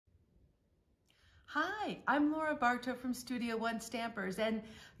Hi, I'm Laura Bartow from Studio One Stampers, and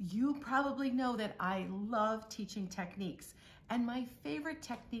you probably know that I love teaching techniques. And my favorite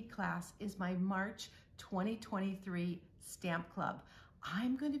technique class is my March 2023 Stamp Club.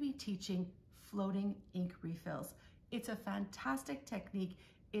 I'm going to be teaching floating ink refills. It's a fantastic technique.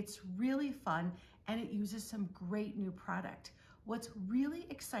 It's really fun, and it uses some great new product. What's really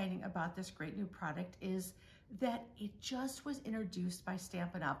exciting about this great new product is that it just was introduced by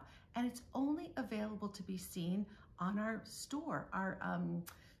Stampin' Up, and it's only available to be seen on our store, our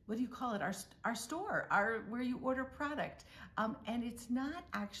what do you call it? Our store, where you order product. And it's not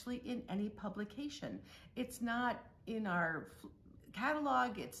actually in any publication. It's not in our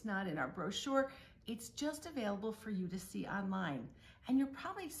catalog, it's not in our brochure. It's just available for you to see online. And you're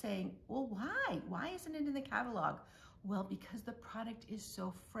probably saying, well, why? Why isn't it in the catalog? Well, because the product is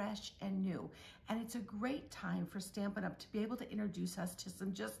so fresh and new. And it's a great time for Stampin' Up to be able to introduce us to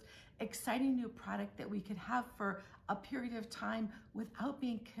some just exciting new product that we could have for a period of time without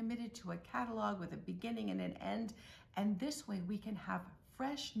being committed to a catalog with a beginning and an end. And this way we can have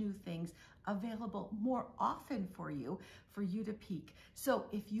fresh new things available more often for you to peek. So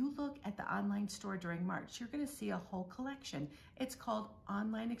if you look at the online store during March, you're going to see a whole collection. It's called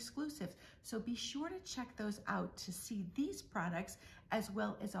Online Exclusives. So be sure to check those out to see these products as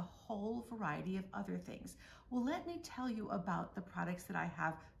well as a whole variety of other things. Well, let me tell you about the products that I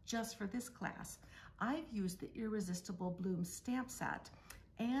have just for this class. I've used the Irresistible Blooms stamp set,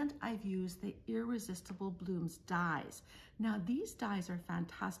 and I've used the Irresistible Blooms dies. Now these dies are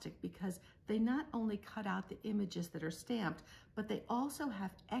fantastic because they not only cut out the images that are stamped, but they also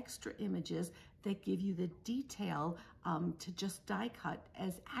have extra images that give you the detail to just die cut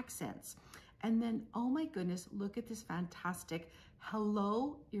as accents. And then, oh my goodness, look at this fantastic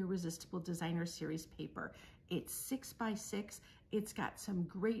Hello Irresistible Designer Series paper. It's 6x6. It's got some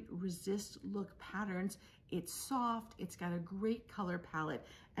great resist look patterns. It's soft, it's got a great color palette.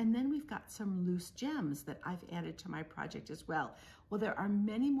 And then we've got some loose gems that I've added to my project as well. Well, there are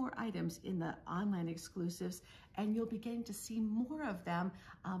many more items in the online exclusives, and you'll be getting to see more of them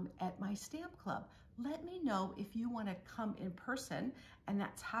at my stamp club. Let me know if you want to come in person, and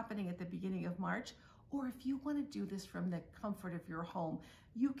that's happening at the beginning of March, or if you want to do this from the comfort of your home.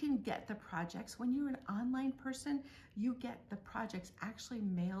 You can get the projects. When you're an online person, you get the projects actually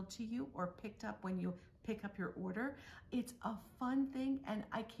mailed to you or picked up when you pick up your order. It's a fun thing, and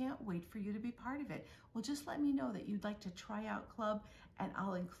I can't wait for you to be part of it. Well, just let me know that you'd like to try out club, and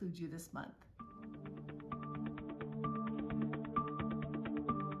I'll include you this month.